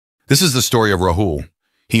This is the story of Rahul.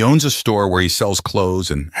 He owns a store where he sells clothes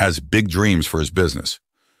and has big dreams for his business.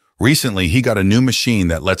 Recently, he got a new machine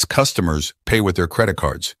that lets customers pay with their credit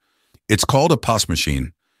cards. It's called a POS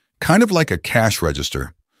machine, kind of like a cash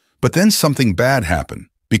register. But then something bad happened.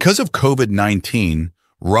 Because of COVID-19,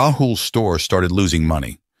 Rahul's store started losing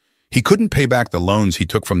money. He couldn't pay back the loans he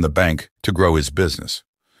took from the bank to grow his business.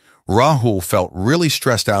 Rahul felt really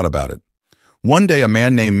stressed out about it. One day, a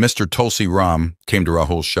man named Mr. Tulsi Ram came to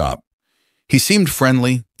Rahul's shop. He seemed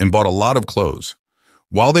friendly and bought a lot of clothes.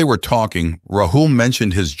 While they were talking, Rahul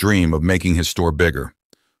mentioned his dream of making his store bigger,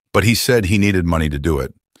 but he said he needed money to do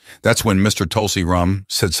it. That's when Mr. Tulsi Ram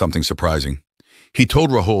said something surprising. He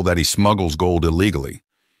told Rahul that he smuggles gold illegally.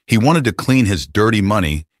 He wanted to clean his dirty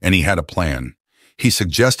money, and he had a plan. He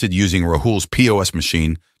suggested using Rahul's POS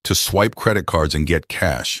machine to swipe credit cards and get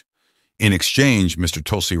cash. In exchange, Mr.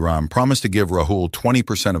 Tulsi Ram promised to give Rahul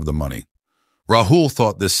 20% of the money. Rahul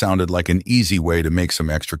thought this sounded like an easy way to make some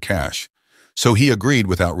extra cash, so he agreed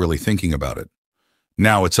without really thinking about it.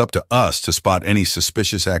 Now it's up to us to spot any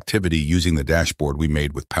suspicious activity using the dashboard we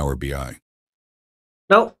made with Power BI.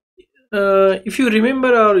 Now, if you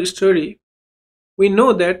remember our story, we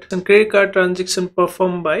know that a credit card transaction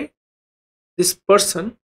performed by this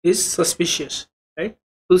person is suspicious, right?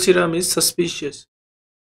 Tulsiram is suspicious.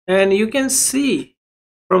 And you can see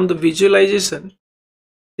from the visualization,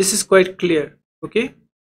 this is quite clear, okay?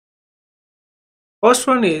 First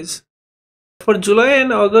one is, for July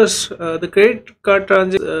and August, the credit card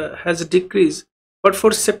transaction has decreased. But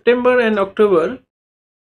for September and October,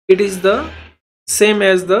 it is the same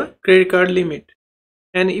as the credit card limit.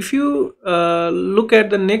 And if you look at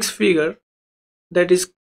the next figure, that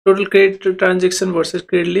is total credit transaction versus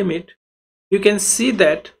credit limit, you can see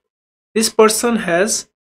that this person has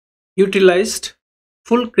utilized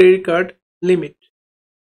full credit card limit.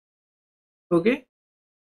 Okay,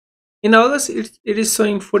 in August it is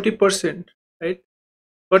showing 40%, right?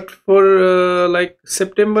 But for like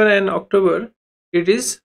September and October, it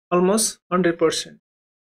is almost 100%.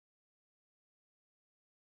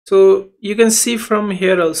 So you can see from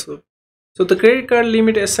here also. So the credit card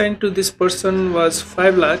limit assigned to this person was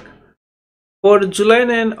 5 lakh. For July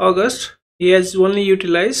and August, he has only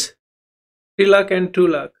utilized 3 lakh and 2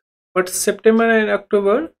 lakh. But September and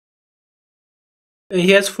October,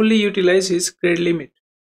 he has fully utilized his credit limit.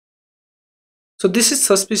 So this is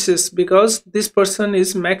suspicious because this person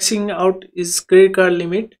is maxing out his credit card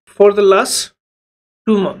limit for the last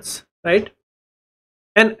 2 months, right?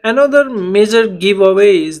 And another major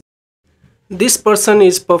giveaway is this person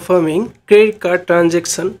is performing credit card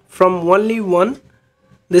transaction from only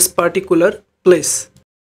this particular place.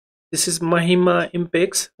 This is Mahima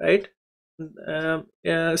Impex, right?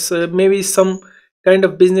 So maybe some kind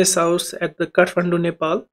of business house at the Kathmandu,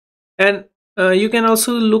 Nepal. And you can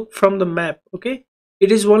also look from the map, okay?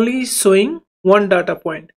 It is only showing one data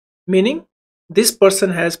point, meaning this person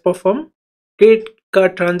has performed credit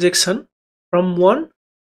card transaction from one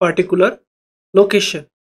particular location.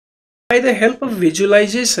 By the help of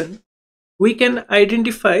visualization, we can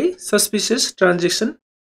identify suspicious transaction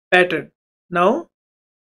pattern. Now,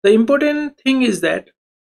 the important thing is that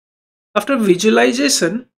after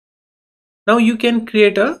visualization, now you can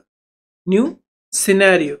create a new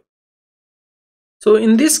scenario. So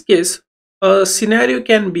in this case, a scenario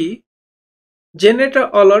can be generate an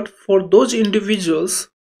alert for those individuals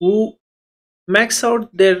who max out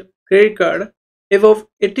their credit card above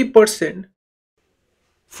 80%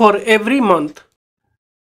 for every month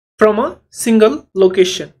from a single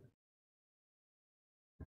location.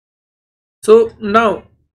 So now,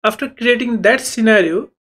 after creating that scenario,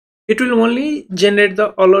 it will only generate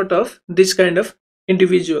the alert of this kind of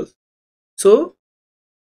individuals. So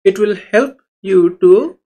it will help you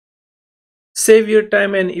to save your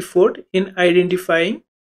time and effort in identifying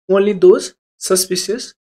only those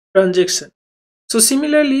suspicious transactions. So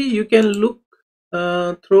similarly, you can look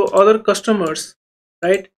through other customers,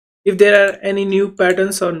 right? If there are any new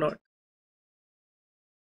patterns or not.